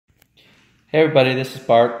Hey everybody, this is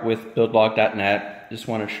Bart with BuildBlog.net. Just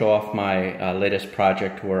want to show off my latest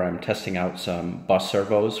project where I'm testing out some bus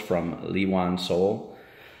servos from Lewan Soul.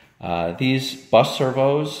 These bus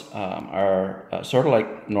servos are sort of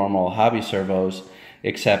like normal hobby servos,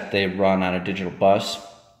 except they run on a digital bus,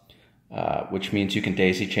 which means you can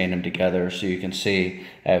daisy chain them together. So you can see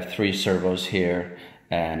I have 3 servos here,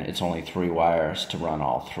 and it's only 3 wires to run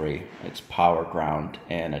all 3. It's power, ground,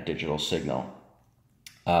 and a digital signal.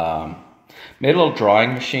 Made a little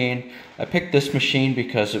drawing machine. I picked this machine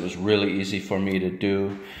because it was really easy for me to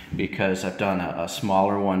do, because I've done a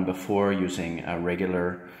smaller one before using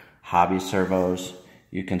regular hobby servos.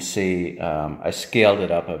 You can see I scaled it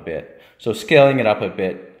up a bit. So scaling it up a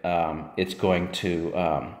bit, it's going to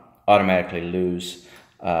automatically lose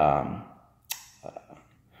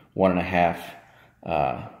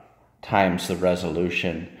 1.5 times the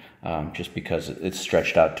resolution, just because it's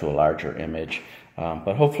stretched out to a larger image.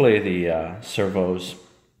 But hopefully the servos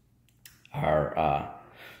are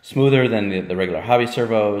smoother than the regular hobby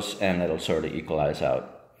servos, and it'll sort of equalize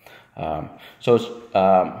out.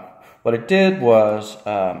 What I did was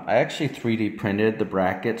I actually 3D printed the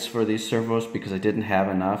brackets for these servos because I didn't have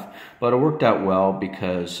enough, but it worked out well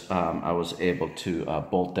because I was able to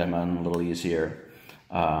bolt them on a little easier,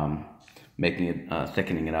 making it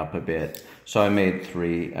thickening it up a bit. So I made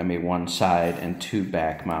 3. I made 1 side and 2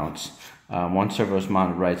 back mounts. One servo is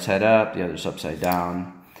mounted right side up, the other's upside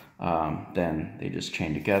down. Then they just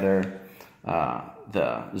chain together.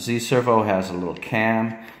 The Z servo has a little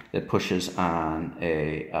cam that pushes on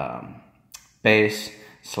a base,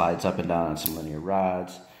 slides up and down on some linear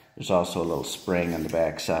rods. There's also a little spring on the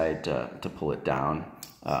back side to pull it down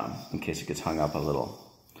in case it gets hung up a little.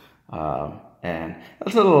 And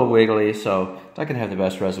it's a little wiggly, so it's not going to have the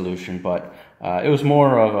best resolution, but it was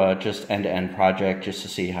more of a just end-to-end project just to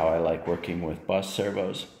see how I like working with bus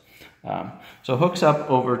servos. So it hooks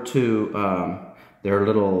up over to their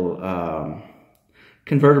little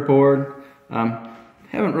converter board.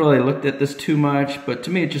 Haven't really looked at this too much, but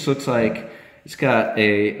to me it just looks like it's got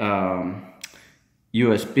a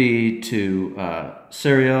USB to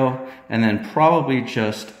serial, and then probably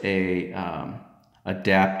just a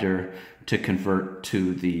adapter to convert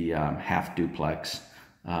to the half duplex.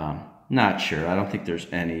 Not sure. I don't think there's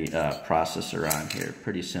any processor on here.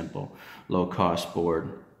 Pretty simple, low cost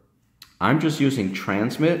board. I'm just using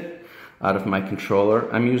transmit out of my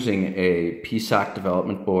controller. I'm using a PSOC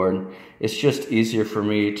development board. It's just easier for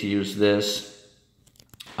me to use this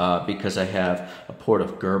because I have a port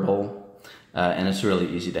of Gerbil, and it's really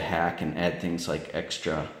easy to hack and add things like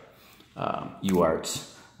extra UARTs.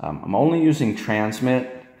 I'm only using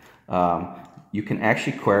transmit. You can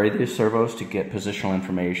actually query these servos to get positional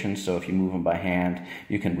information, so if you move them by hand,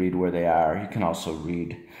 you can read where they are. You can also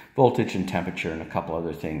read voltage and temperature and a couple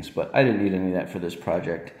other things, but I didn't need any of that for this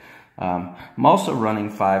project. I'm also running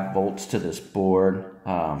 5 volts to this board.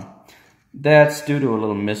 That's due to a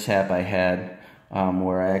little mishap I had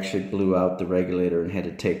where I actually blew out the regulator and had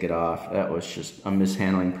to take it off. That was just a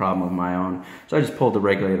mishandling problem of my own. So I just pulled the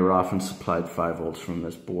regulator off and supplied 5 volts from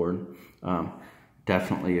this board.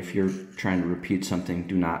 Definitely, if you're trying to repeat something,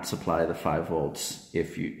 do not supply the 5 volts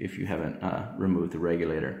if you haven't removed the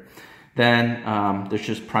regulator. Then there's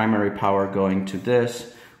just primary power going to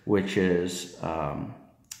this, which is, in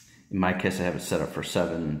my case, I have it set up for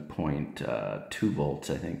 7.2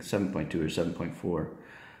 volts, I think, 7.2 or 7.4.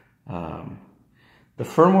 The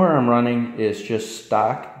firmware I'm running is just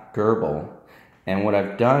stock Gerbil, and what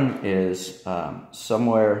I've done is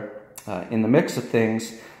somewhere in the mix of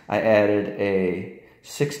things, I added a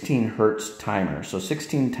 16 hertz timer, so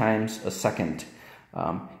 16 times a second.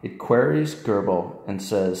 It queries Gerbil and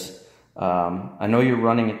says, I know you're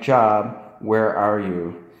running a job, where are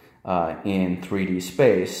you in 3D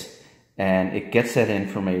space? And it gets that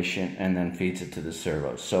information and then feeds it to the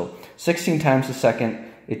servos. So 16 times a second,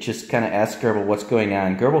 it just kind of asks Gerbil what's going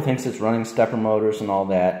on. Gerbil thinks it's running stepper motors and all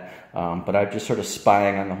that, but I'm just sort of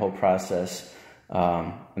spying on the whole process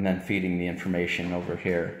and then feeding the information over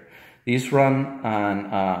here. These run on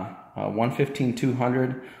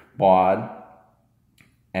 115-200 baud,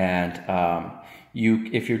 and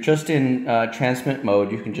if you're just in transmit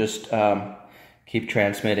mode, you can just keep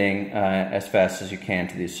transmitting as fast as you can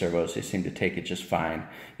to these servos. They seem to take it just fine.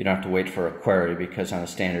 You don't have to wait for a query, because on a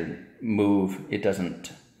standard move, it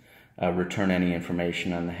doesn't return any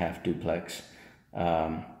information on the half duplex.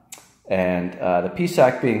 And the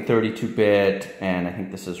PSOC being 32-bit, and I think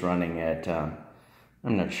this is running at,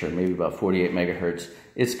 I'm not sure, maybe about 48 megahertz.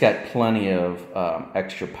 It's got plenty of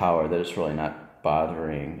extra power that it's really not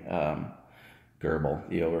bothering Gerbil,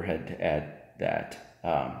 the overhead, to add that.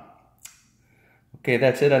 Okay,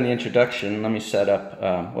 that's it on the introduction. Let me set up,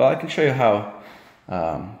 well, I can show you how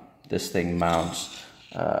this thing mounts.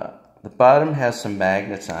 The bottom has some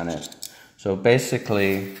magnets on it. So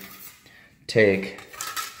basically, take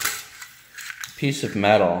a piece of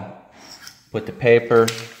metal, put the paper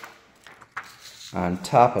on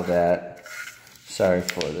top of that. Sorry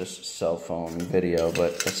for this cell phone video,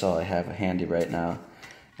 but that's all I have handy right now.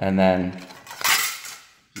 And then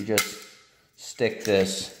you just stick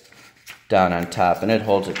this down on top, and it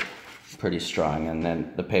holds it pretty strong, and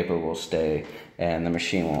then the paper will stay and the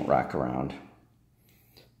machine won't rock around.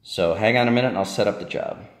 So hang on a minute and I'll set up the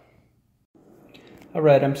job.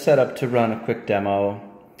 Alright, I'm set up to run a quick demo,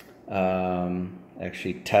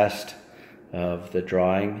 actually test of the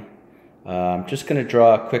drawing. I'm just going to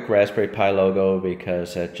draw a quick Raspberry Pi logo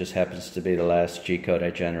because that just happens to be the last G-code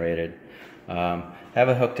I generated. Have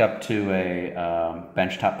it hooked up to a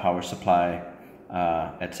benchtop power supply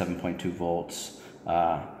at 7.2 volts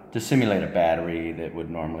to simulate a battery that would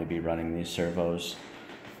normally be running these servos.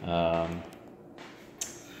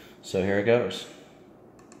 So here it goes.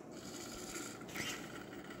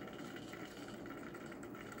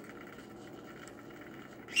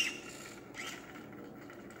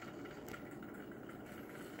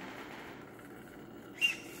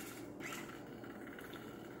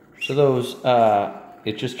 So those,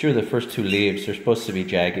 it just drew the first two leaves. They're supposed to be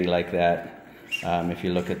jaggy like that, if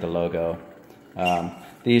you look at the logo.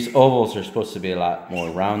 These ovals are supposed to be a lot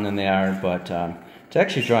more round than they are, but it's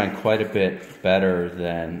actually drawing quite a bit better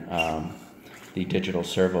than the digital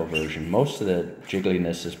servo version. Most of the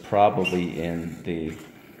jiggliness is probably in the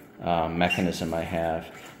mechanism I have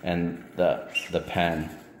and the pen.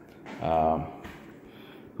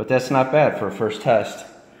 But that's not bad for a first test.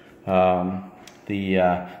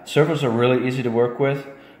 The servos are really easy to work with.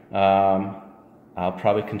 I'll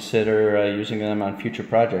probably consider using them on future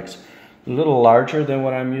projects. A little larger than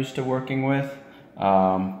what I'm used to working with,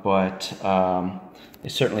 but they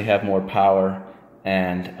certainly have more power,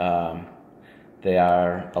 and they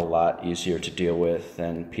are a lot easier to deal with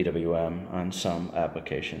than PWM on some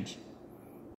applications.